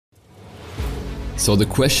So the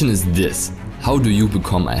question is this: how do you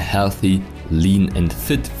become a healthy, lean and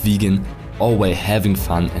fit vegan, all while having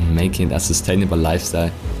fun and making it a sustainable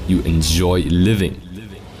lifestyle you enjoy living?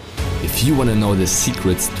 If you want to know the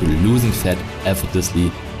secrets to losing fat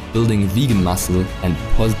effortlessly, building vegan muscle and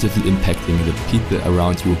positively impacting the people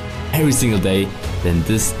around you every single day, then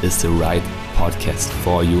this is the right podcast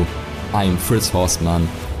for you. I am Fritz Horstmann.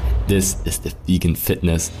 This is the Vegan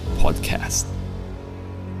Fitness Podcast.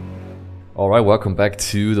 All right, welcome back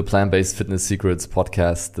to the Plant-Based Fitness Secrets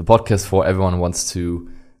Podcast, the podcast for everyone who wants to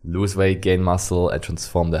lose weight, gain muscle, and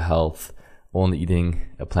transform their health, only eating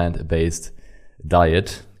a plant-based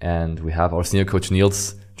diet. And we have our senior coach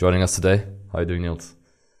Niels joining us today. How are you doing, Niels?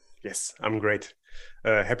 Yes, I'm great.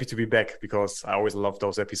 Happy to be back because I always love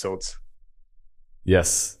those episodes.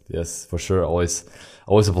 Yes, for sure. Always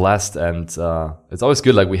a blast. And it's always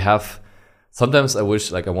good. Like we have, sometimes I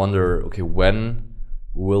wonder, okay, when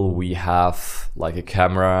will we have like a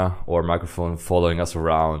camera or a microphone following us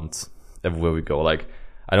around everywhere we go? Like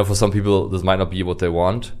I know for some people this might not be what they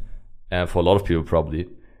want, and for a lot of people probably.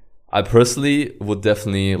 I personally would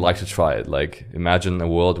definitely like to try it. Like imagine a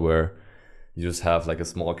world where you just have like a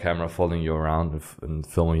small camera following you around and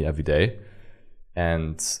filming you every day,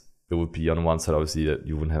 and it would be on one side obviously that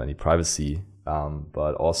you wouldn't have any privacy,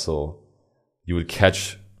 but also you would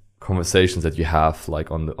catch conversations that you have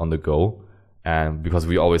like on the go. And because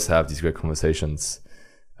we always have these great conversations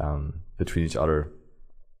between each other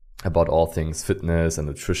about all things fitness and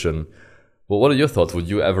nutrition. Well, what are your thoughts? Would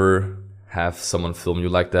you ever have someone film you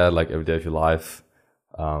like that, like every day of your life?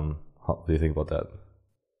 How do you think about that?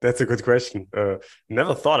 That's a good question.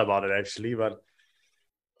 Never thought about it actually, but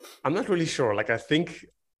I'm not really sure. Like I think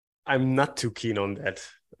I'm not too keen on that.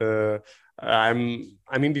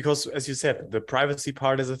 Because as you said, the privacy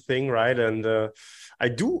part is a thing, right? And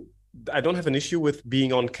I don't have an issue with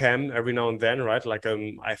being on cam every now and then, right? Like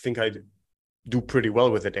I think I do pretty well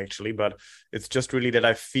with it actually, but it's just really that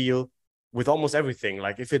I feel with almost everything,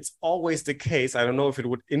 like if it's always the case, I don't know if it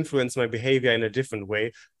would influence my behavior in a different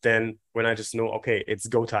way than when I just know, okay, it's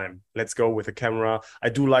go time. Let's go with a camera. I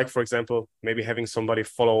do like, for example, maybe having somebody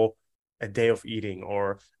follow a day of eating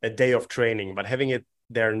or a day of training, but having it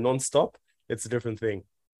there nonstop, it's a different thing.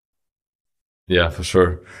 Yeah, for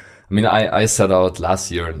sure. I mean, I set out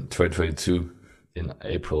last year in 2022 in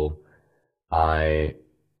April. I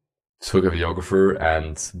took a videographer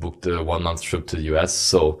and booked a 1 month trip to the US.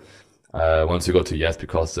 So I wanted to go to the US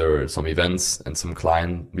because there were some events and some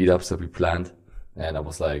client meetups that we planned. And I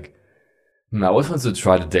was like, I always wanted to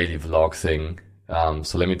try the daily vlog thing.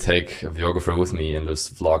 So let me take a videographer with me and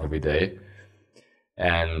just vlog every day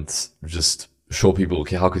and just show people,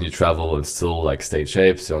 okay, how can you travel and still like stay in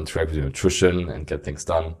shape, stay on track with your nutrition and get things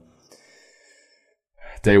done.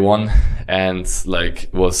 Day one, and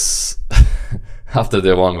like was after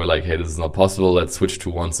day one we're like, hey, this is not possible, let's switch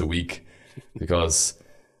to once a week, because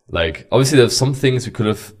like obviously there's some things we could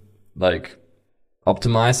have like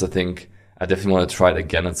optimized. I think I definitely want to try it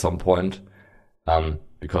again at some point,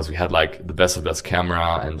 because we had like the best of best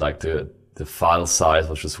camera and like the file size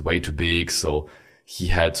was just way too big, so he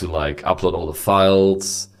had to like upload all the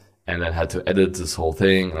files and then had to edit this whole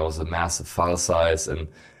thing, and it was a massive file size. And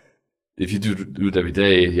if you do it every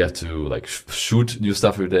day, you have to like shoot new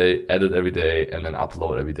stuff every day, edit every day, and then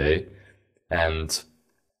upload every day. And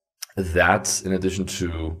that, in addition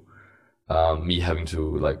to me having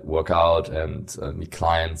to like work out and meet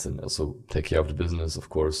clients and also take care of the business, of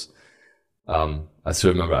course. I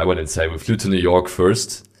still remember I went insane. We flew to New York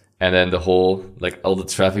first, and then the whole like all the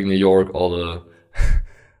traffic in New York, all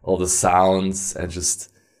the sounds, and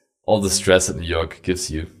just all the stress that New York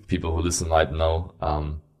gives you. People who listen might know.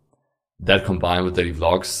 That combined with daily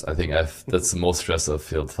vlogs, I think that's the most stress I've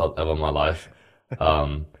felt ever in my life.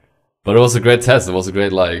 But it was a great test. It was a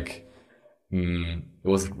great it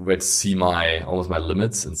was great to see my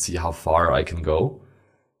limits and see how far I can go.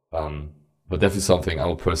 But definitely something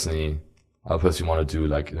I personally want to do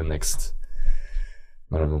like in the next,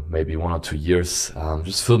 I don't know, maybe 1 or 2 years.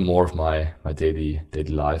 Just film more of my daily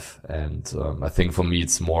life. And I think for me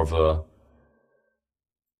it's more of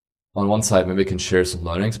on one side, maybe I can share some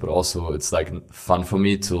learnings, but also it's like fun for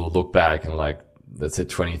me to look back and like, let's say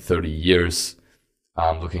 20, 30 years,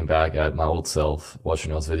 looking back at my old self,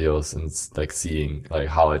 watching those videos and like seeing like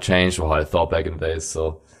how I changed or how I thought back in the days.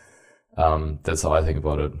 So, that's how I think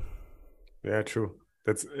about it. Yeah, true.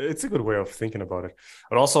 It's a good way of thinking about it.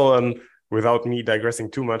 And also, without me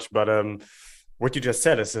digressing too much, but what you just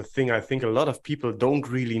said is a thing. I think a lot of people don't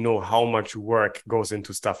really know how much work goes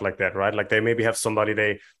into stuff like that, right? Like they maybe have somebody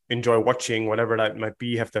they enjoy watching, whatever that might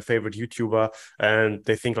be, have their favorite YouTuber, and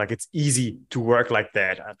they think like it's easy to work like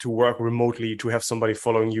that, to work remotely, to have somebody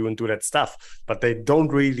following you and do that stuff. But they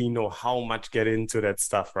don't really know how much get into that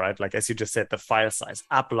stuff, right? Like as you just said, the file size,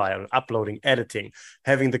 uploading, editing,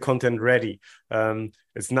 having the content ready.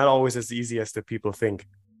 It's not always as easy as the people think.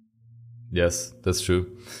 Yes, that's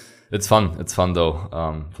true. It's fun. It's fun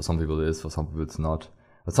though. For some people it is, for some people it's not.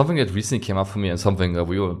 But something that recently came up for me and something that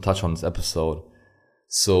we will touch on this episode.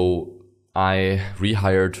 So I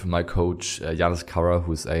rehired my coach, Janis Kara,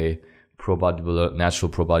 who's a pro bodybuilder, natural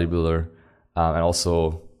pro bodybuilder. And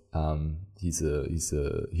also,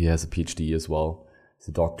 he has a PhD as well. He's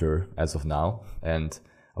a doctor as of now. And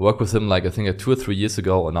I worked with him like, I think 2 or 3 years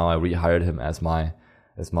ago. And now I rehired him as my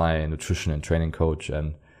nutrition and training coach.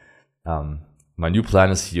 And, my new plan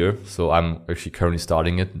is here, so I'm actually currently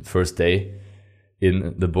starting it, first day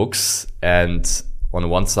in the books. And on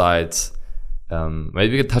one side,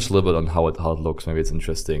 maybe we can touch a little bit on how it looks. Maybe it's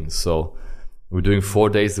interesting. So we're doing 4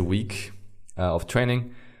 days a week of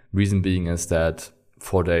training. Reason being is that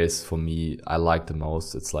 4 days for me, I like the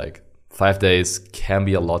most. It's like 5 days can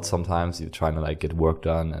be a lot sometimes. You're trying to like get work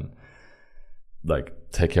done and like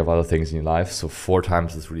take care of other things in your life. So 4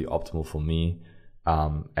 times is really optimal for me.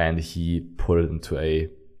 And he put it into a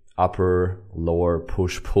upper lower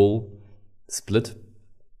push pull split.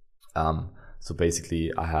 So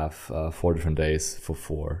basically I have 4 different days for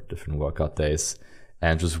 4 different workout days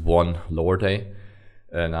and just 1 lower day.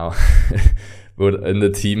 And now in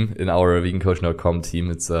the team, in our vegancoach.com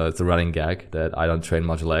team, it's a running gag that I don't train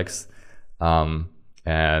much legs.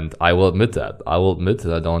 And I will admit that.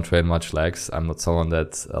 I don't train much legs. I'm not someone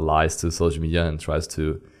that lies to social media and tries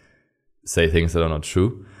to say things that are not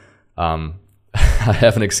true. I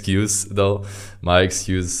have an excuse though. My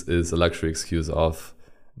excuse is a luxury excuse of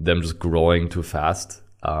them just growing too fast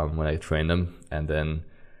when I train them. And then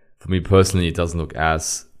for me personally, it doesn't look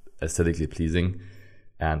as aesthetically pleasing.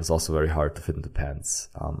 And it's also very hard to fit into pants.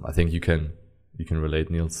 I think you can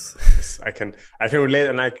relate, Niels. Yes, I can relate,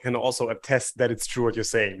 and I can also attest that it's true what you're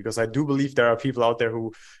saying, because I do believe there are people out there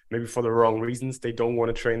who maybe for the wrong reasons, they don't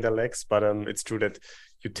want to train their legs, but it's true that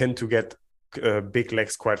you tend to get big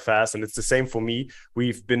legs quite fast. And it's the same for me.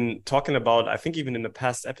 We've been talking about, I think even in the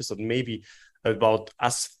past episode, maybe about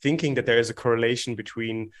us thinking that there is a correlation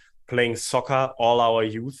between playing soccer all our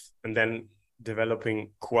youth and then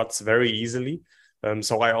developing quads very easily.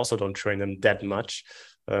 So I also don't train them that much.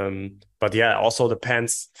 But yeah, also the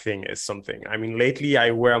pants thing is something. I mean, lately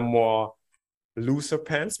I wear more looser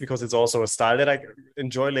pants because it's also a style that I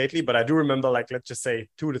enjoy lately. But I do remember, like, let's just say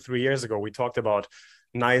 2 to 3 years ago, we talked about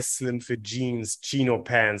nice slim fit jeans, chino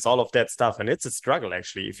pants, all of that stuff. And it's a struggle,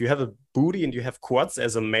 actually. If you have a booty and you have quads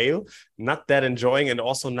as a male, not that enjoying and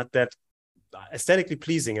also not that aesthetically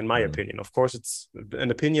pleasing, in my opinion. Of course, it's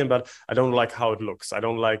an opinion, but I don't like how it looks. I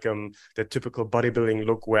don't like the typical bodybuilding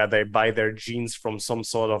look where they buy their jeans from some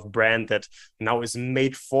sort of brand that now is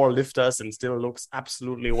made for lifters and still looks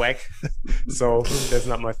absolutely whack. So that's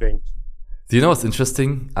not my thing. Do you know what's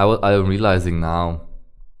interesting? I'm realizing now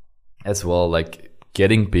as well, like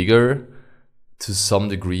getting bigger to some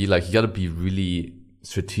degree, like you got to be really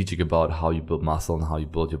strategic about how you build muscle and how you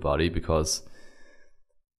build your body, because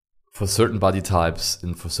for certain body types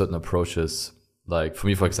and for certain approaches, like for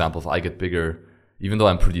me, for example, if I get bigger, even though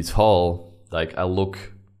I'm pretty tall, like I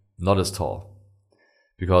look not as tall.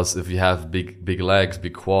 Because if you have big legs,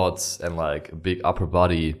 big quads, and like a big upper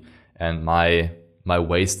body, and my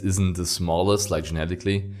waist isn't the smallest, like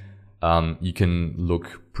genetically, you can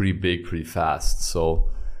look pretty big pretty fast.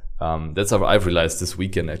 So that's what I've realized this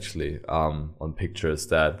weekend actually, on pictures,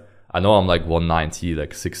 that I know I'm like 190,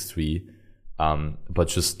 like 6'3", but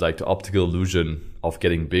just like the optical illusion of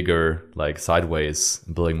getting bigger, like sideways,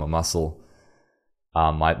 and building more muscle,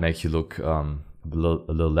 might make you look a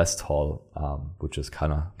little less tall, which is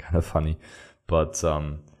kind of funny. But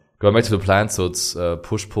going back to the plan, so it's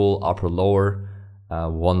push pull, upper lower,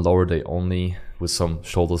 1 lower day only with some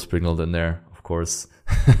shoulder sprinkled in there, of course,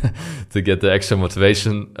 to get the extra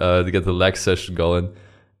motivation, to get the leg session going,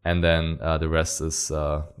 and then the rest is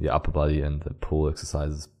the upper body and the pull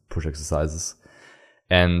exercises, push exercises.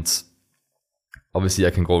 And obviously I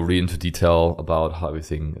can go really into detail about how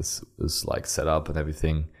everything is like set up and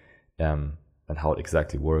everything, and how it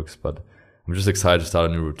exactly works. But I'm just excited to start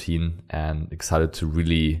a new routine and excited to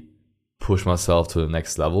really push myself to the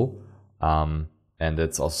next level. And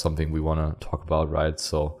that's also something we want to talk about, right?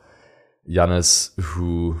 So Janis,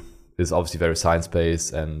 who is obviously very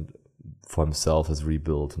science-based and for himself has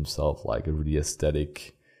rebuilt himself like a really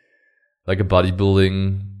aesthetic like a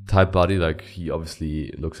bodybuilding type body. Like he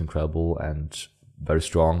obviously looks incredible and very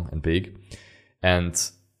strong and big.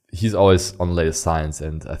 And he's always on the latest science.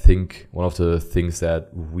 And I think one of the things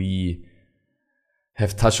that we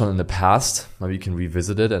have touched on in the past, maybe you can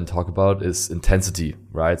revisit it and talk about, is intensity,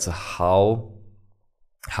 right? So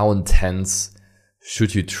how intense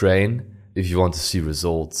should you train if you want to see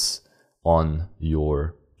results on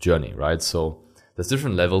your journey, right? So there's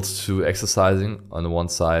different levels to exercising. On the one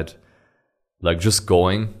side, like just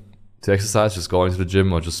going to exercise, just going to the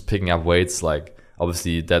gym or just picking up weights, like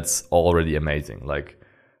obviously that's already amazing. Like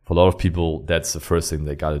for a lot of people, that's the first thing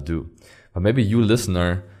they gotta do. But maybe you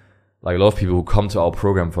listener, like a lot of people who come to our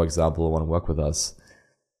program, for example, want to work with us,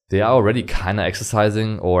 they are already kind of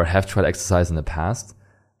exercising or have tried exercise in the past,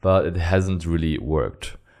 but it hasn't really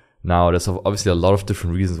worked. Now, there's obviously a lot of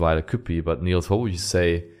different reasons why that could be, but Niels, what would you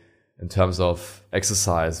say in terms of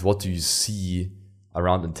exercise? What do you see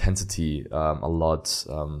around intensity a lot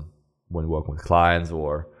when working with clients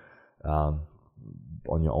or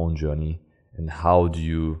on your own journey? And how do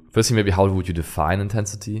you, firstly, maybe how would you define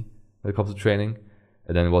intensity when it comes to training?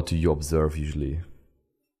 And then what do you observe usually?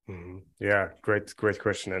 Yeah, great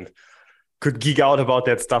question. And could geek out about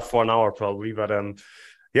that stuff for an hour probably, but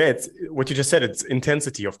yeah, it's what you just said. It's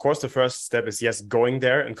intensity. Of course, the first step is yes, going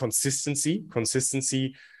there, and consistency.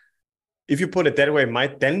 Consistency, if you put it that way,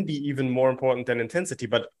 might then be even more important than intensity.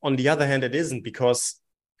 But on the other hand, it isn't, because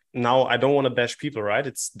now I don't want to bash people, right?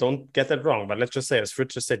 Don't get that wrong. But let's just say, as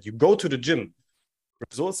Fritz just said, you go to the gym,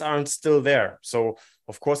 results aren't still there. So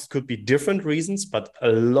of course, it could be different reasons, but a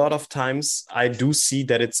lot of times I do see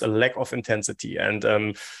that it's a lack of intensity.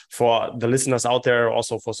 And for the listeners out there,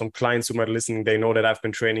 also for some clients who might be listening, they know that I've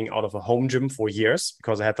been training out of a home gym for years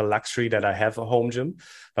because I had the luxury that I have a home gym.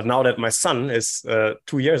 But now that my son is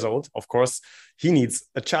 2 years old, of course, he needs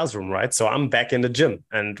a child's room, right? So I'm back in the gym.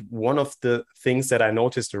 And one of the things that I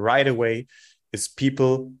noticed right away is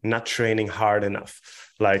people not training hard enough.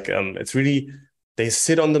 Like it's really... they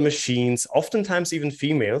sit on the machines, oftentimes even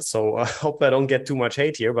females. So I hope I don't get too much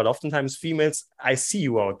hate here, but oftentimes females, I see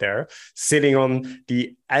you out there sitting on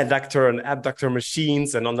the adductor and abductor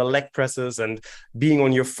machines and on the leg presses and being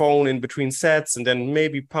on your phone in between sets and then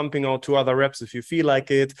maybe pumping out 2 other reps if you feel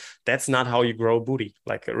like it. That's not how you grow booty.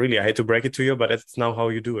 Like really, I hate to break it to you, but it's now how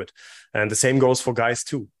you do it. And the same goes for guys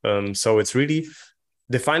too. So it's really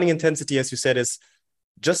defining intensity, as you said, is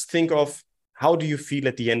just think of, how do you feel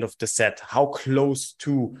at the end of the set? How close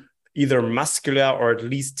to either muscular or at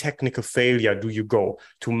least technical failure do you go?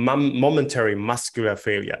 To momentary muscular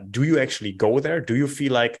failure? Do you actually go there? Do you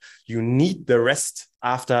feel like you need the rest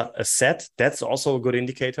after a set? That's also a good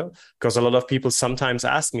indicator, because a lot of people sometimes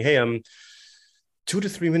ask me, hey, 2 to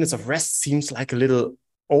 3 minutes of rest seems like a little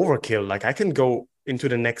overkill. Like I can go into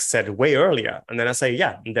the next set way earlier. And then I say,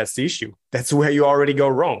 yeah, that's the issue. That's where you already go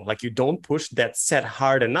wrong. Like you don't push that set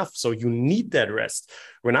hard enough. So you need that rest.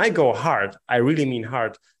 When I go hard, I really mean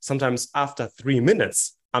hard. Sometimes after 3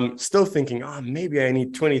 minutes, I'm still thinking, maybe I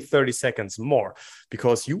need 20, 30 seconds more,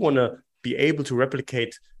 because you want to be able to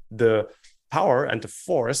replicate the power and the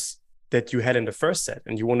force that you had in the first set.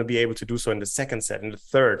 And you want to be able to do so in the second set, in the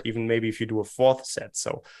third, even maybe if you do a fourth set.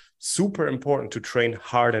 So super important to train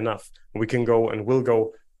hard enough. We can go and will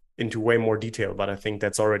go into way more detail, but I think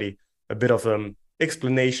that's already a bit of an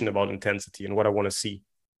explanation about intensity and what I want to see.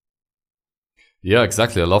 Yeah,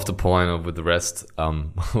 exactly. I love the point of with the rest.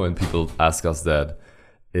 When people ask us that,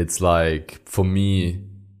 it's like, for me,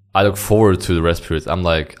 I look forward to the rest periods.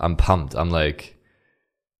 I'm pumped. I'm like,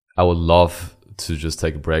 I would love to just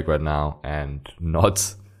take a break right now and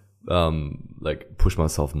not like push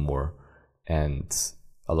myself more. And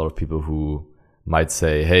a lot of people who might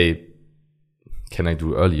say, hey, can I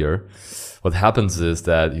do earlier? What happens is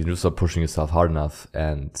that you just start pushing yourself hard enough,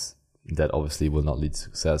 and that obviously will not lead to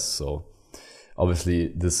success. So obviously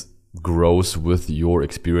this grows with your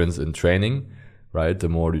experience in training, right? The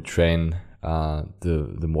more you train,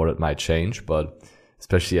 the more that might change. But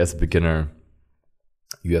especially as a beginner,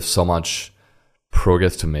 you have so much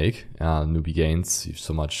progress to make, newbie gains. You have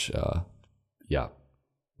so much,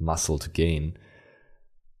 muscle to gain,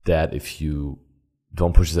 that if you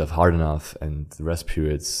don't push yourself hard enough and the rest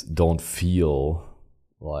periods don't feel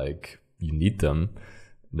like you need them,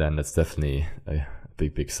 then that's definitely a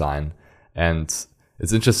big sign. And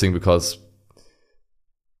it's interesting because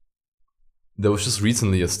there was just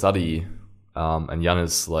recently a study, and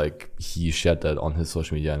Yannis, like, he shared that on his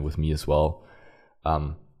social media and with me as well.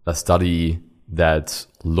 A study that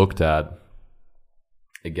looked at,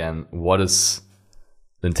 again, what is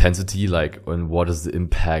intensity like, and what is the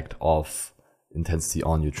impact of intensity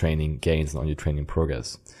on your training gains and on your training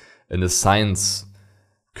progress. And the science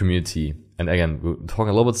community. And again, we're talking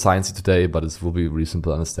a little bit sciencey today, but it will be really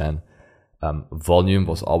simple to understand. Volume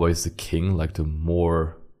was always the king. Like the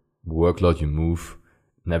more workload you move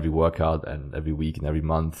in every workout and every week and every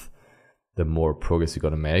month, the more progress you're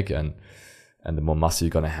going to make and the more muscle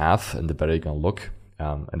you're going to have and the better you're going to look.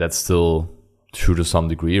 And that's still true to some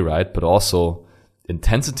degree, right? But also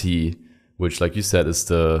intensity, which like you said is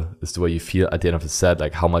the way you feel at the end of the set,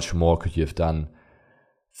 like how much more could you have done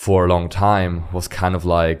for a long time, was kind of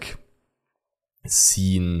like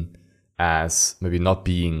seen as maybe not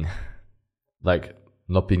being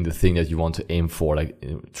the thing that you want to aim for,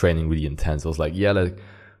 like training really intense. It was like, yeah, like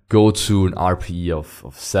go to an RPE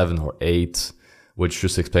of 7 or 8, which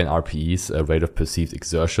just explain RPEs, a rate of perceived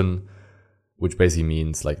exertion, which basically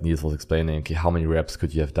means, like Niels was explaining, okay, how many reps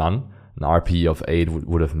could you have done? An RPE of 8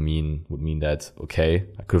 would mean that, okay,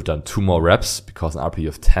 I could have done 2 more reps, because an RPE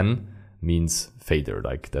of 10 means failure.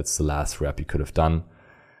 Like that's the last rep you could have done.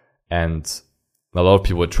 And a lot of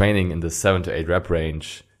people were training in the 7 to 8 rep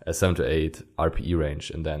range, 7 to 8 RPE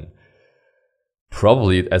range. And then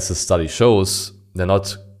probably, as the study shows, they're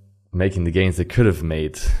not making the gains they could have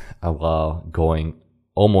made while going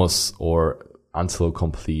almost or until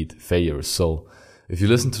complete failure. So if you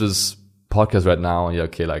listen to this podcast right now and you're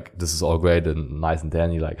okay, like this is all great and nice and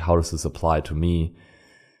dandy, like how does this apply to me?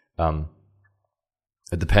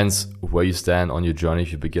 It depends where you stand on your journey,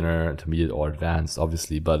 if you're beginner, intermediate, or advanced,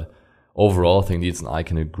 obviously. But overall, I think Niels and I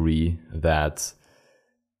can agree that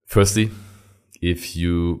firstly, if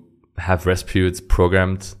you have rest periods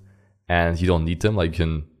programmed and you don't need them, like you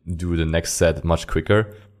can do the next set much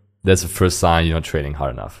quicker, that's the first sign you're not training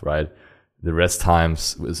hard enough, right? The rest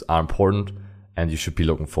times are important and you should be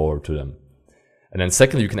looking forward to them. And then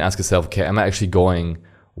secondly, you can ask yourself, okay, am I actually going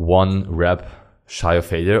 1 rep shy of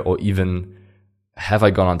failure, or even have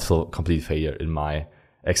I gone until complete failure in my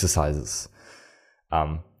exercises?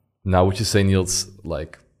 Now, would you say, Niels,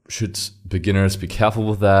 like, should beginners be careful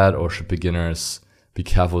with that, or should beginners be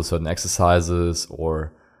careful with certain exercises?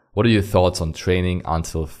 Or what are your thoughts on training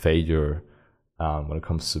until failure when it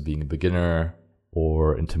comes to being a beginner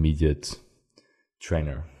or intermediate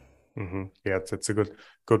trainer? Mm-hmm. Yeah, that's a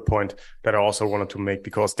good point that I also wanted to make,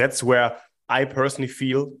 because that's where I personally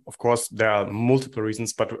feel, of course, there are multiple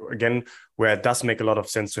reasons, but again, where it does make a lot of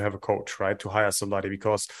sense to have a coach, right? To hire somebody,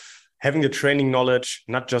 because having the training knowledge,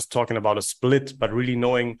 not just talking about a split, but really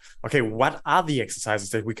knowing, okay, what are the exercises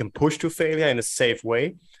that we can push to failure in a safe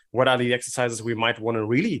way? What are the exercises we might want to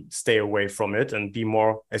really stay away from it and be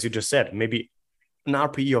more, as you just said, maybe an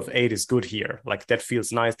RPE of 8 is good here. Like that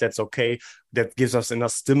feels nice. That's okay. That gives us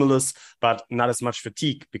enough stimulus, but not as much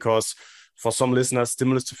fatigue, because for some listeners,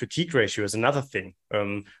 stimulus to fatigue ratio is another thing.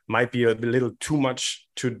 Might be a little too much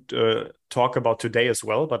to talk about today as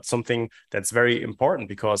well, but something that's very important,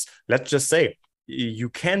 because let's just say you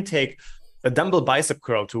can take a dumbbell bicep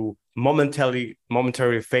curl to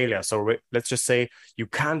momentary failure. So let's just say you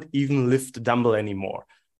can't even lift the dumbbell anymore.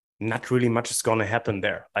 Not really much is going to happen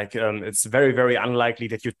there. Like it's very, very unlikely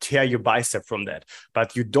that you tear your bicep from that.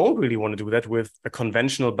 But you don't really want to do that with a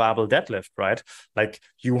conventional barbell deadlift, right? Like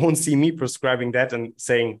you won't see me prescribing that and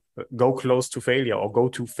saying, go close to failure or go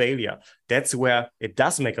to failure. That's where it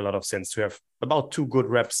does make a lot of sense to have about 2 good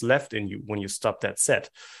reps left in you when you stop that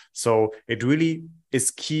set. So it really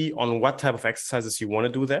is key on what type of exercises you want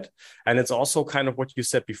to do that. And it's also kind of what you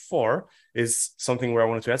said before is something where I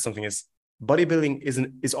wanted to add something is, bodybuilding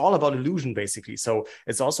is all about illusion, basically. So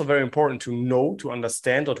it's also very important to know, to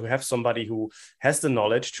understand, or to have somebody who has the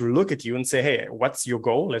knowledge to look at you and say, hey, what's your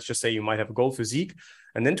goal? Let's just say you might have a goal physique.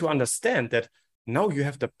 And then to understand that now you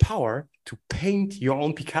have the power to paint your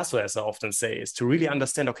own Picasso, as I often say, is to really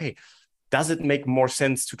understand, okay, does it make more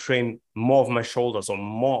sense to train more of my shoulders or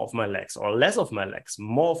more of my legs, or less of my legs,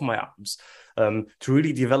 more of my arms, to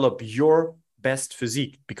really develop your best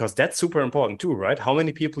physique? Because that's super important too, right? How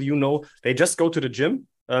many people they just go to the gym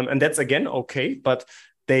and that's again okay, but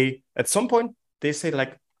they at some point they say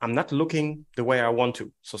like, I'm not looking the way I want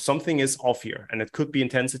to, so something is off here. And it could be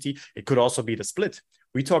intensity, it could also be the split.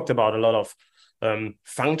 We talked about a lot of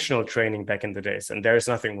functional training back in the days, and there is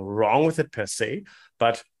nothing wrong with it per se,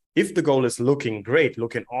 but if the goal is looking great,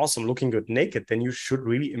 looking awesome, looking good naked, then you should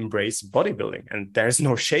really embrace bodybuilding, and there's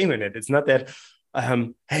no shame in it. It's not that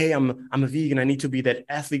hey, I'm a vegan, I need to be that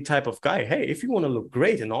athlete type of guy. Hey, if you want to look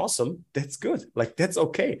great and awesome, that's good. Like, that's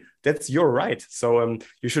okay. That's your right. So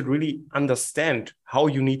you should really understand how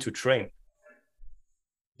you need to train.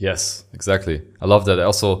 Yes, exactly. I love that. It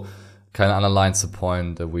also kind of underlines the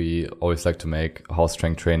point that we always like to make. How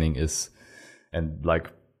strength training is, and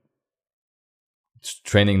like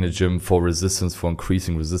training in the gym for resistance, for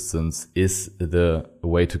increasing resistance, is the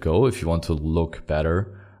way to go if you want to look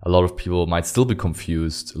better. a lot of people might still be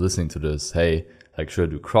confused listening to this. Hey, like, should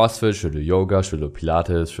I do CrossFit? Should I do yoga? Should I do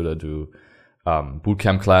Pilates? Should I do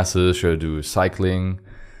bootcamp classes? Should I do cycling?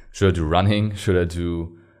 Should I do running? Should I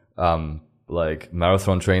do like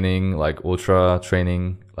marathon training, like ultra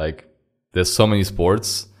training? Like, there's so many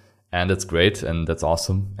sports, and that's great and that's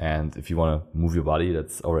awesome. And if you want to move your body,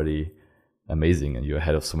 that's already amazing, and you're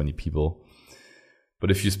ahead of so many people. But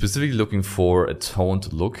if you're specifically looking for a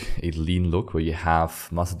toned look, a lean look where you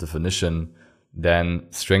have muscle definition, then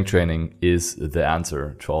strength training is the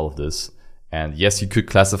answer to all of this. And yes, you could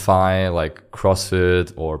classify like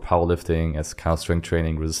CrossFit or powerlifting as kind of strength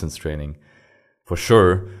training, resistance training, for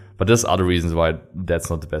sure. But there's other reasons why that's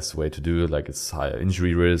not the best way to do it. Like, it's higher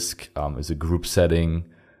injury risk, it's a group setting,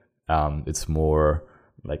 it's more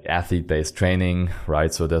like athlete-based training,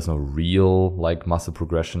 right? So there's no real like muscle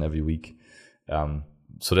progression every week.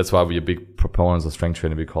 So that's why we're big proponents of strength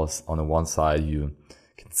training, because on the one side, you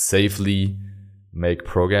can safely make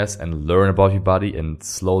progress and learn about your body and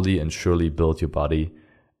slowly and surely build your body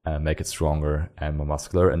and make it stronger and more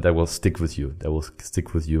muscular. And that will stick with you.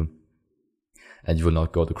 And you will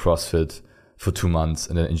not go to CrossFit for 2 months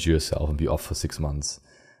and then injure yourself and be off for 6 months.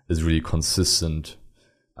 It's really consistent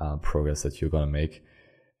progress that you're going to make.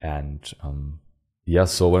 And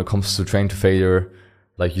so when it comes to training to failure,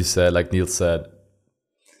 like you said, like Neil said,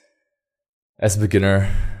 as a beginner,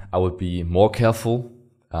 I would be more careful.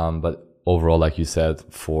 But overall, like you said,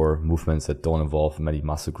 for movements that don't involve many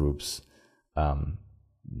muscle groups,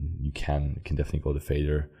 you can definitely go to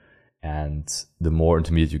failure. And the more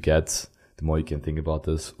intermediate you get, the more you can think about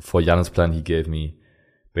this. For Jan's plan, he gave me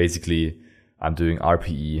basically, I'm doing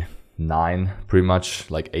RPE 9, pretty much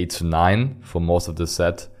like 8 to 9 for most of the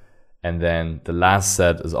set. And then the last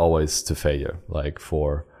set is always to failure, like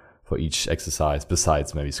for each exercise,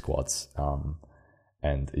 besides maybe squats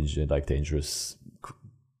and like dangerous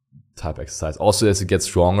type exercise. Also, as it gets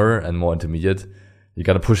stronger and more intermediate, you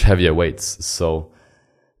got to push heavier weights. So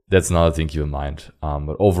that's another thing to keep in mind.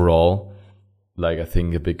 But overall, like, I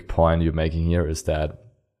think a big point you're making here is that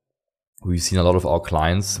we've seen a lot of our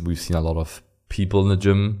clients, we've seen a lot of people in the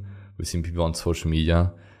gym, we've seen people on social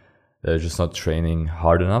media that are just not training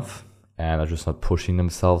hard enough and are just not pushing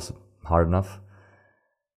themselves hard enough.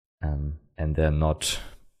 And they're not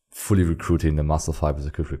fully recruiting the muscle fibers they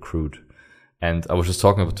could recruit. And I was just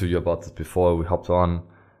talking to you about this before we hopped on,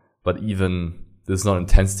 but even this is not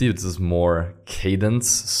intensity, this is more cadence.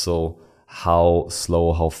 So how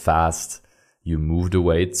slow, how fast you move the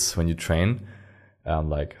weights when you train.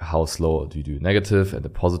 Like, how slow do you do negative and the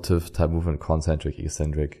positive type movement, concentric,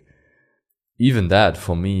 eccentric. Even that,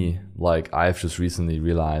 for me, like, I've just recently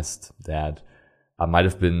realized that I might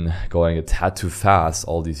have been going a tad too fast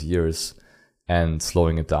all these years and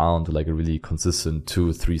slowing it down to like a really consistent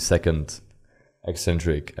 2-3 second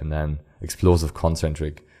eccentric and then explosive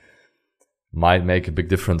concentric might make a big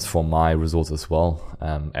difference for my results as well.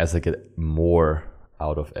 As I get more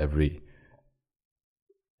out of every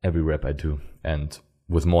rep I do, and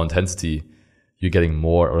with more intensity, you're getting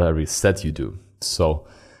more out of every set you do. So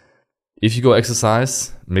if you go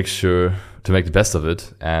exercise, make sure to make the best of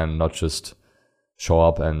it and not just show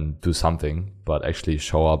up and do something, but actually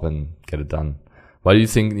show up and get it done. Why do you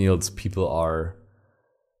think, Niels, people are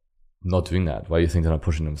not doing that? Why do you think they're not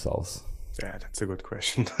pushing themselves? Yeah, that's a good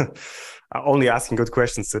question. I'm only asking good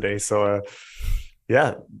questions today. So,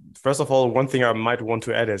 first of all, one thing I might want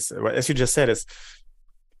to add is, as you just said, is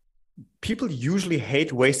people usually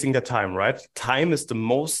hate wasting their time, right? Time is the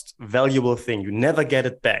most valuable thing. You never get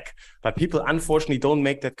it back. But people, unfortunately, don't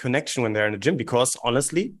make that connection when they're in the gym, because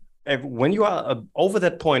honestly, when you are over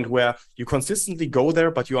that point where you consistently go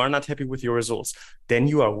there, but you are not happy with your results, then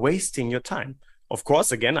you are wasting your time. Of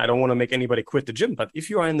course, again, I don't want to make anybody quit the gym, but if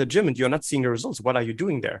you are in the gym and you're not seeing the results, what are you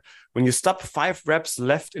doing there? When you stop 5 reps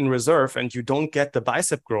left in reserve and you don't get the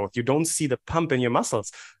bicep growth, you don't see the pump in your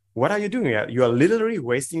muscles, what are you doing here? You are literally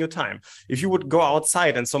wasting your time. If you would go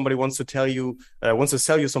outside and somebody wants to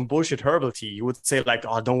sell you some bullshit herbal tea, you would say like,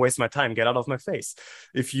 oh, don't waste my time, get out of my face.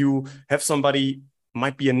 If you have somebody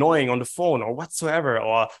might be annoying on the phone or whatsoever,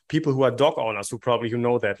 or people who are dog owners who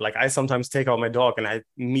know that. Like, I sometimes take out my dog and I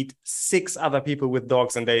meet 6 other people with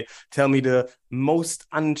dogs and they tell me the most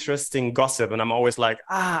uninteresting gossip. And I'm always like,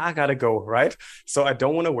 I gotta go, right? So I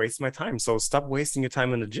don't want to waste my time. So stop wasting your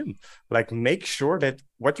time in the gym. Like, make sure that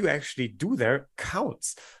what you actually do there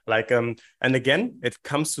counts. Like, and again, it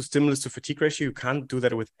comes to stimulus to fatigue ratio. You can't do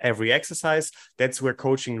that with every exercise. That's where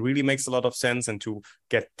coaching really makes a lot of sense, and to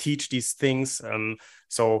teach these things.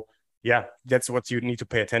 So yeah, that's what you need to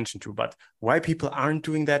pay attention to. But why people aren't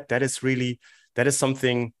doing that, that's a really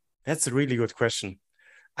good question.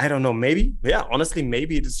 I don't know, maybe, yeah, honestly,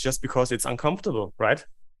 maybe it's just because it's uncomfortable, right?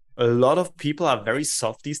 A lot of people are very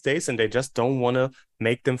soft these days and they just don't want to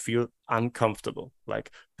make them feel uncomfortable.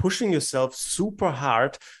 Like pushing yourself super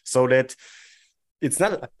hard so that it's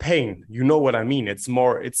not a pain. You know what I mean? It's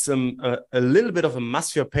more, it's a little bit of a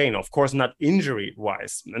muscular pain, of course, not injury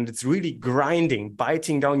wise. And it's really grinding,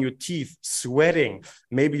 biting down your teeth, sweating.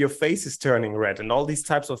 Maybe your face is turning red and all these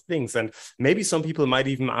types of things. And maybe some people might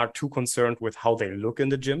even are too concerned with how they look in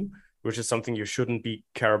the gym, which is something you shouldn't be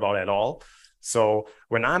care about at all. So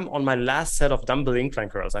when I'm on my last set of dumbbell incline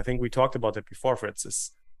curls, I think we talked about it before,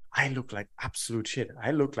 Fritz, I look like absolute shit.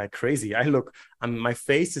 I look like crazy. My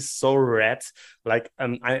face is so red. Like,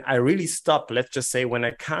 I really stopped. Let's just say when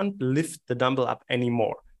I can't lift the dumbbell up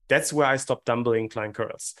anymore, that's where I stop dumbbell incline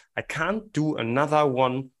curls. I can't do another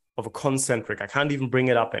one of a concentric. I can't even bring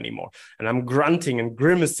it up anymore. And I'm grunting and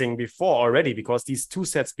grimacing before already because these 2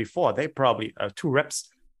 sets before, they probably 2 reps,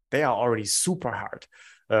 they are already super hard.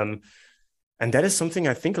 And that is something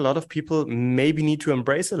I think a lot of people maybe need to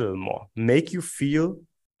embrace a little more. Make you feel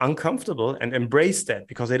uncomfortable and embrace that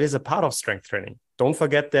because it is a part of strength training. Don't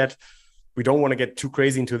forget that. We don't want to get too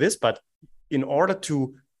crazy into this, but in order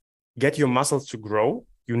to get your muscles to grow,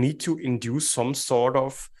 you need to induce some sort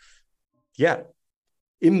of,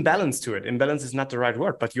 imbalance to it. Imbalance is not the right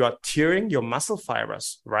word, but you are tearing your muscle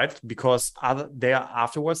fibers, right? Because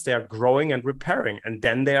afterwards they are growing and repairing, and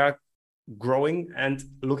then they are growing and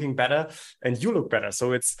looking better, and you look better.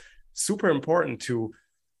 So it's super important to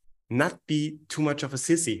not be too much of a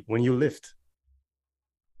sissy when you lift.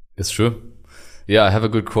 It's true. Yeah, I have a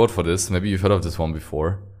good quote for this. Maybe you've heard of this one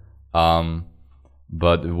before.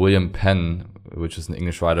 But William Penn, which is an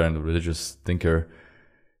English writer and a religious thinker,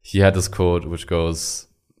 he had this quote which goes,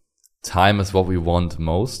 "Time is what we want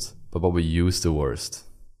most, but what we use the worst."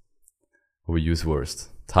 What we use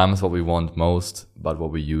worst. Time is what we want most, but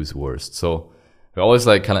what we use worst. So we're always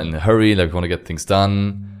like kind of in a hurry, like we want to get things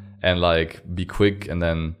done and like be quick, and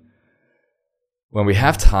then when we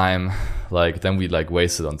have time, like then we like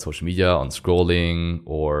waste it on social media, on scrolling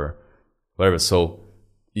or whatever. So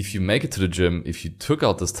if you make it to the gym, if you took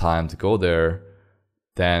out this time to go there,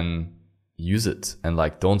 then use it and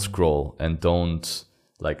like don't scroll and don't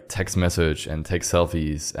like text message and take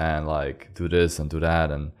selfies and like do this and do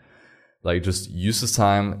that, and like just use this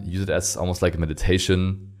time, use it as almost like a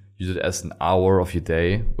meditation, use it as an hour of your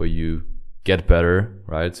day where you get better,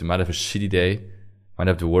 right? So you might have a shitty day, might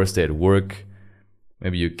have the worst day at work.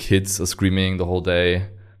 Maybe your kids are screaming the whole day.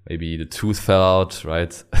 Maybe the tooth fell out,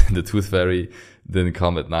 right? The tooth fairy didn't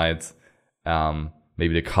come at night.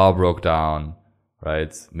 Maybe the car broke down,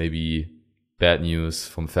 right? Maybe bad news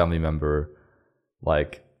from a family member.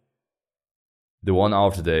 Like the 1 hour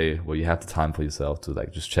of the day where you have the time for yourself to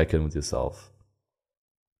like just check in with yourself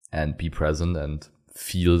and be present and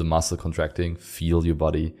feel the muscle contracting, feel your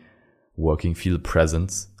body working, feel the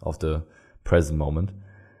presence of the present moment.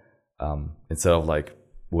 Instead of like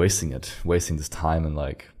wasting this time and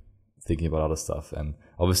like thinking about other stuff. And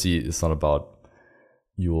obviously it's not about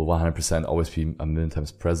you will 100% always be a million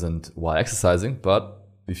times present while exercising, but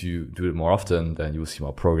if you do it more often, then you will see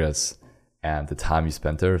more progress, and the time you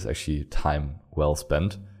spend there is actually time well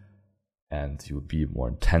spent, and you will be more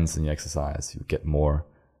intense in your exercise. You get more,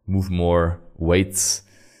 move more weights.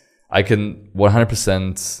 I can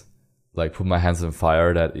 100% like put my hands on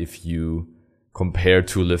fire that if you compare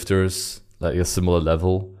 2 lifters, like a similar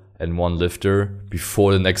level, and one lifter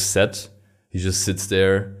before the next set, he just sits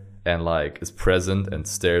there and like is present and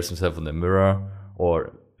stares himself in the mirror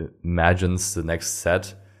or imagines the next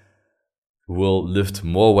set, will lift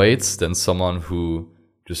more weights than someone who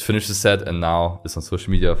just finished the set and now is on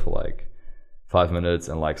social media for like 5 minutes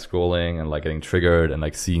and like scrolling and like getting triggered and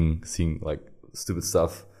like seeing like stupid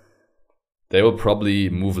stuff. They will probably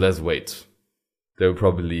move less weight. They were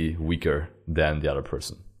probably weaker than the other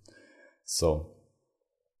person. So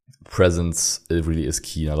presence, it really is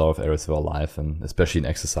key in a lot of areas of our life, and especially in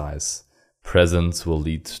exercise. Presence will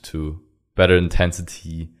lead to better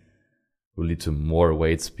intensity, will lead to more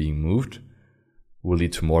weights being moved, will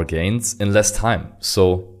lead to more gains in less time.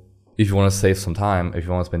 So if you want to save some time, if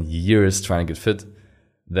you want to spend years trying to get fit,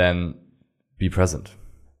 then be present.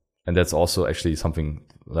 And that's also actually something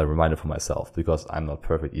that I reminded for myself, because I'm not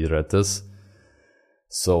perfect either at this.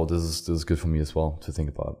 So this is good for me as well to think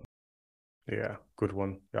about. Yeah, good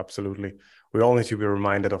one. Absolutely. We all need to be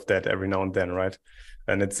reminded of that every now and then, right?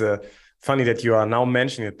 And it's funny that you are now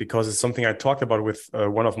mentioning it, because it's something I talked about with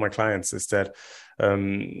one of my clients, is that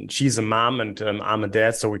she's a mom and I'm a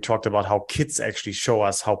dad. So we talked about how kids actually show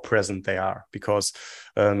us how present they are, because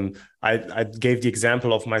I gave the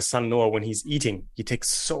example of my son Noah. When he's eating, he takes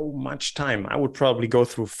so much time. I would probably go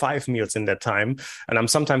through 5 meals in that time, and I'm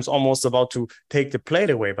sometimes almost about to take the plate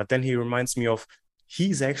away, but then he reminds me of,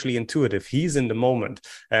 he's actually intuitive, he's in the moment.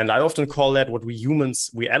 And I often call that what we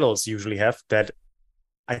adults usually have, that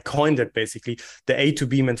I coined it basically the A to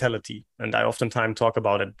B mentality. And I oftentimes talk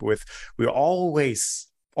about it with, we almost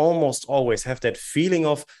always have that feeling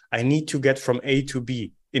of, I need to get from A to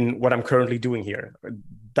B in what I'm currently doing here. It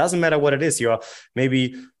doesn't matter what it is. You're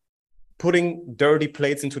maybe putting dirty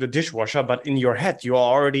plates into the dishwasher, but in your head, you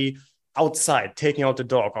are already outside taking out the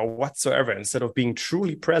dog or whatsoever, instead of being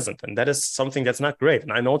truly present. And that is something that's not great.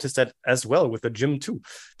 And I noticed that as well with the gym too,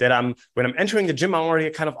 that when I'm entering the gym, I'm already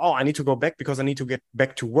kind of, I need to go back because I need to get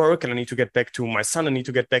back to work, and I need to get back to my son, I need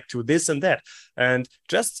to get back to this and that. And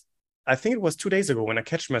just, I think it was 2 days ago when I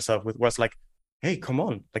catch myself with, was like, hey, come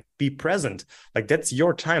on, like, be present. Like, that's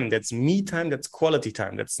your time. That's me time. That's quality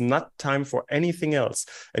time. That's not time for anything else.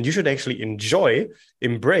 And you should actually enjoy,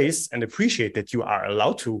 embrace, and appreciate that you are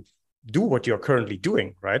allowed to do what you're currently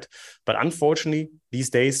doing, right? But unfortunately, these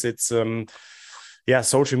days it's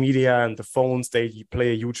social media and the phones, they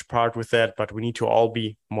play a huge part with that. But we need to all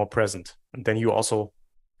be more present. And then you also,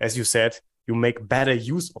 as you said, you make better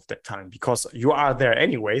use of that time, because you are there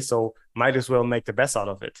anyway, so might as well make the best out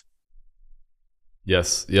of it.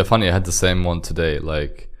 Yes. Yeah, funny, I had the same one today.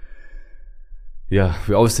 Like, yeah,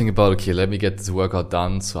 we always think about, okay, let me get this workout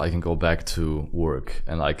done so I can go back to work,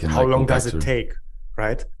 and I can. How long does it take,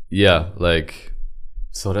 right? Yeah, like,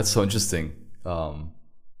 so that's so interesting. And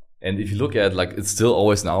if you look at, like, it's still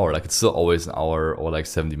always an hour. Like, it's still always an hour or like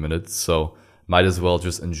 70 minutes. So might as well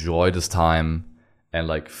just enjoy this time and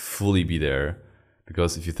like fully be there.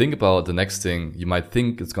 Because if you think about the next thing, you might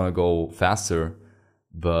think it's gonna go faster,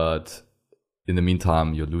 but in the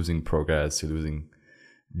meantime, you're losing progress. You're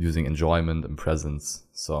losing enjoyment and presence.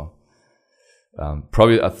 So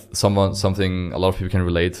probably something a lot of people can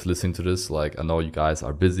relate listening to this. Like, I know you guys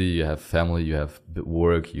are busy, you have family, you have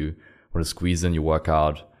work, you want to squeeze in your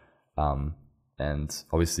workout, and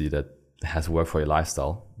obviously that has to work for your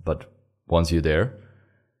lifestyle. But once you're there,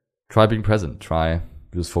 try being present. Try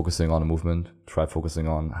just focusing on the movement. Try focusing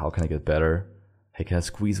on, how can I get better? Hey, can I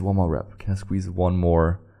squeeze one more rep? Can I squeeze one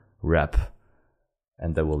more rep?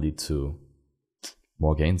 And that will lead to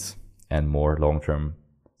more gains and more long-term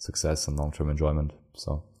success and long-term enjoyment.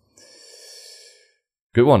 So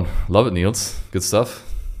good one. Love it, Niels. Good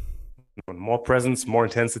stuff. More presence, more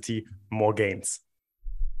intensity, more gains.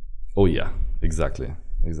 Oh yeah, exactly.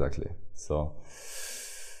 So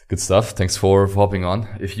good stuff. Thanks for hopping on.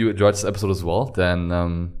 If you enjoyed this episode as well,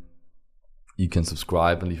 then you can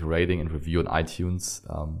subscribe and leave a rating and review on iTunes.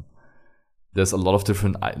 There's a lot of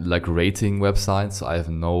different like rating websites. So I have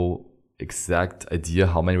no exact idea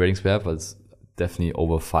how many ratings we have, but it's definitely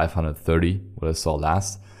over 530 what I saw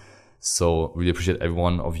last. So really appreciate every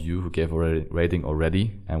one of you who gave a rating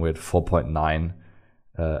already, and we're at 4.9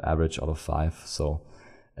 average out of 5. So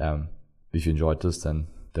if you enjoyed this, then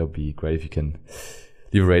that would be great if you can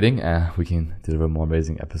leave a rating. We can deliver more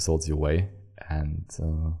amazing episodes your way, and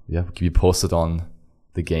we'll keep you posted on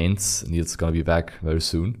the gains. Niels is gonna be back very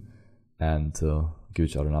soon, and give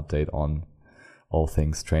each other an update on all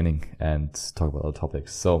things training and talk about other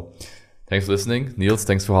topics. So thanks for listening. Niels,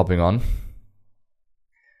 thanks for hopping on.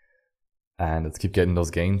 And let's keep getting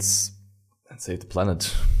those gains and save the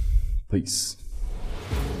planet. Peace.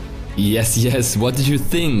 Yes. What did you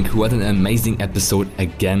think? What an amazing episode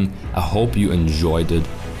again. I hope you enjoyed it.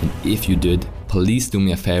 And if you did, please do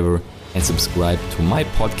me a favor and subscribe to my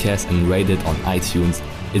podcast and rate it on iTunes.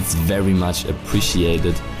 It's very much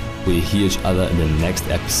appreciated. We'll hear each other in the next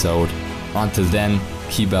episode. Until then,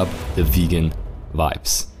 keep up the vegan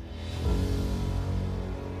vibes.